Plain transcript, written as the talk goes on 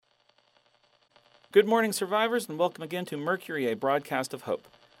Good morning, survivors, and welcome again to Mercury, a broadcast of hope.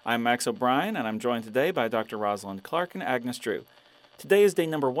 I'm Max O'Brien, and I'm joined today by Dr. Rosalind Clark and Agnes Drew. Today is day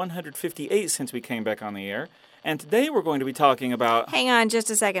number 158 since we came back on the air, and today we're going to be talking about... Hang on just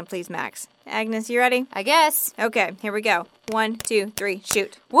a second, please, Max. Agnes, you ready? I guess. Okay, here we go. 1, 2, 3,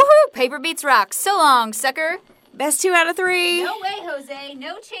 shoot. Woohoo! Paper beats rock. So long, sucker. Best 2 out of 3. No way, Jose.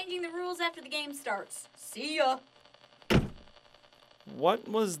 No changing the rules after the game starts. See ya. What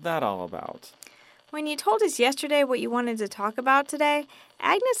was that all about? When you told us yesterday what you wanted to talk about today,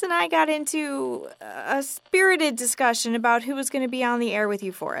 Agnes and I got into a spirited discussion about who was going to be on the air with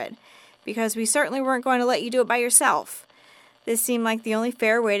you for it, because we certainly weren't going to let you do it by yourself. This seemed like the only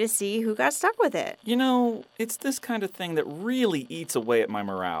fair way to see who got stuck with it. You know, it's this kind of thing that really eats away at my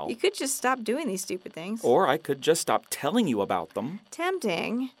morale. You could just stop doing these stupid things. Or I could just stop telling you about them.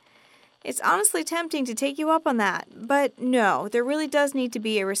 Tempting. It's honestly tempting to take you up on that. But no, there really does need to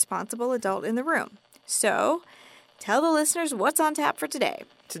be a responsible adult in the room. So, tell the listeners what's on tap for today.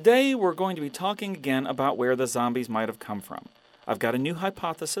 Today, we're going to be talking again about where the zombies might have come from. I've got a new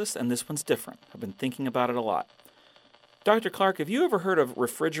hypothesis, and this one's different. I've been thinking about it a lot. Dr. Clark, have you ever heard of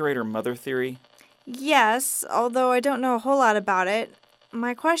refrigerator mother theory? Yes, although I don't know a whole lot about it.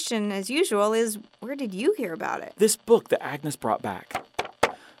 My question, as usual, is where did you hear about it? This book that Agnes brought back.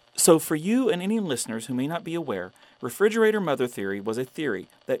 So for you and any listeners who may not be aware, refrigerator mother theory was a theory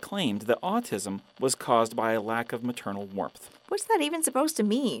that claimed that autism was caused by a lack of maternal warmth. What's that even supposed to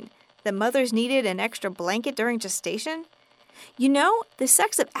mean? That mothers needed an extra blanket during gestation? You know, the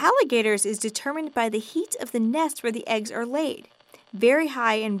sex of alligators is determined by the heat of the nest where the eggs are laid. Very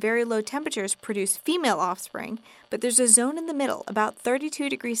high and very low temperatures produce female offspring, but there's a zone in the middle, about 32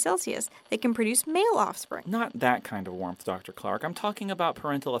 degrees Celsius, that can produce male offspring. Not that kind of warmth, Dr. Clark. I'm talking about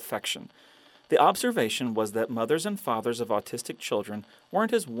parental affection. The observation was that mothers and fathers of autistic children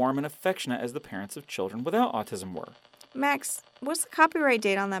weren't as warm and affectionate as the parents of children without autism were. Max, what's the copyright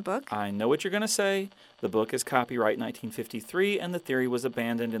date on that book? I know what you're going to say. The book is copyright 1953, and the theory was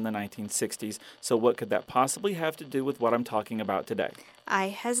abandoned in the 1960s. So what could that possibly have to do with what I'm talking about today? I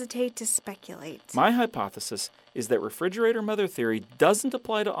hesitate to speculate. My hypothesis is that refrigerator mother theory doesn't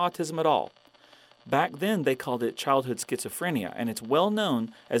apply to autism at all. Back then, they called it childhood schizophrenia, and it's well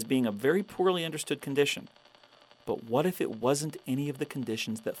known as being a very poorly understood condition. But what if it wasn't any of the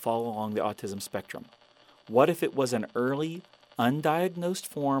conditions that fall along the autism spectrum? What if it was an early, undiagnosed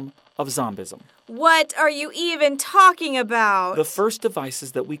form of zombism? What are you even talking about? The first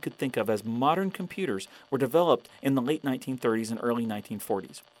devices that we could think of as modern computers were developed in the late 1930s and early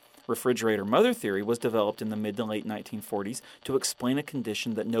 1940s. Refrigerator mother theory was developed in the mid to late 1940s to explain a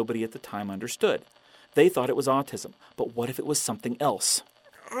condition that nobody at the time understood. They thought it was autism, but what if it was something else?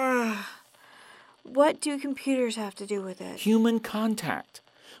 What do computers have to do with it? Human contact.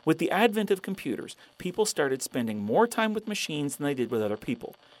 With the advent of computers, people started spending more time with machines than they did with other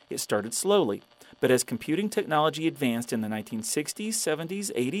people. It started slowly, but as computing technology advanced in the 1960s,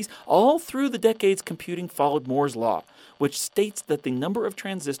 70s, 80s, all through the decades, computing followed Moore's law, which states that the number of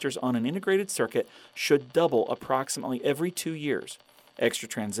transistors on an integrated circuit should double approximately every 2 years. Extra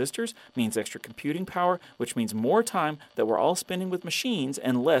transistors means extra computing power, which means more time that we're all spending with machines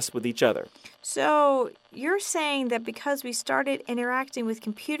and less with each other. So, you're saying that because we started interacting with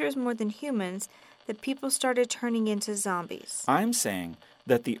computers more than humans, that people started turning into zombies? I'm saying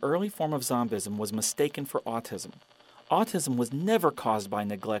that the early form of zombism was mistaken for autism. Autism was never caused by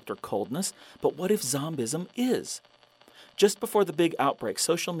neglect or coldness, but what if zombism is? Just before the big outbreak,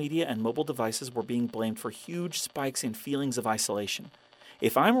 social media and mobile devices were being blamed for huge spikes in feelings of isolation.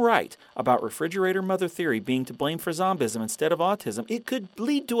 If I'm right about refrigerator mother theory being to blame for zombism instead of autism, it could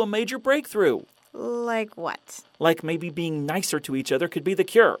lead to a major breakthrough. Like what? Like maybe being nicer to each other could be the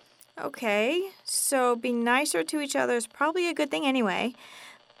cure. Okay, so being nicer to each other is probably a good thing anyway.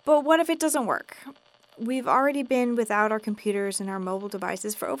 But what if it doesn't work? We've already been without our computers and our mobile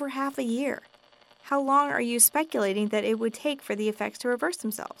devices for over half a year. How long are you speculating that it would take for the effects to reverse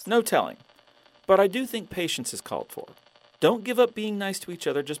themselves? No telling. But I do think patience is called for. Don't give up being nice to each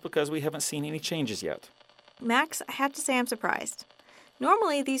other just because we haven't seen any changes yet. Max, I have to say I'm surprised.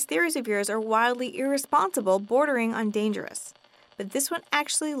 Normally, these theories of yours are wildly irresponsible, bordering on dangerous. But this one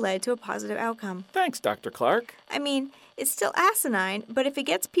actually led to a positive outcome. Thanks, Dr. Clark. I mean, it's still asinine, but if it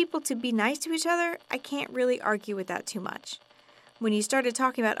gets people to be nice to each other, I can't really argue with that too much. When you started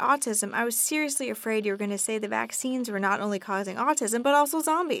talking about autism, I was seriously afraid you were going to say the vaccines were not only causing autism, but also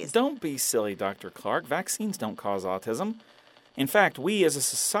zombies. Don't be silly, Dr. Clark. Vaccines don't cause autism. In fact, we as a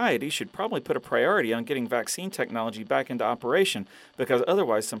society should probably put a priority on getting vaccine technology back into operation, because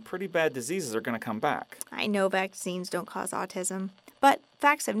otherwise some pretty bad diseases are going to come back. I know vaccines don't cause autism, But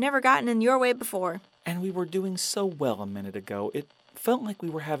facts have never gotten in your way before. And we were doing so well a minute ago, it felt like we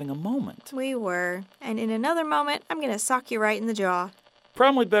were having a moment. We were. And in another moment, I'm going to sock you right in the jaw.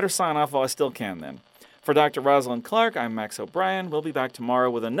 Probably better sign off while I still can then. For Dr. Rosalind Clark, I'm Max O'Brien. We'll be back tomorrow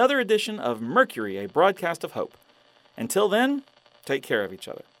with another edition of Mercury, a broadcast of hope. Until then, take care of each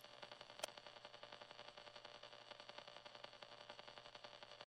other.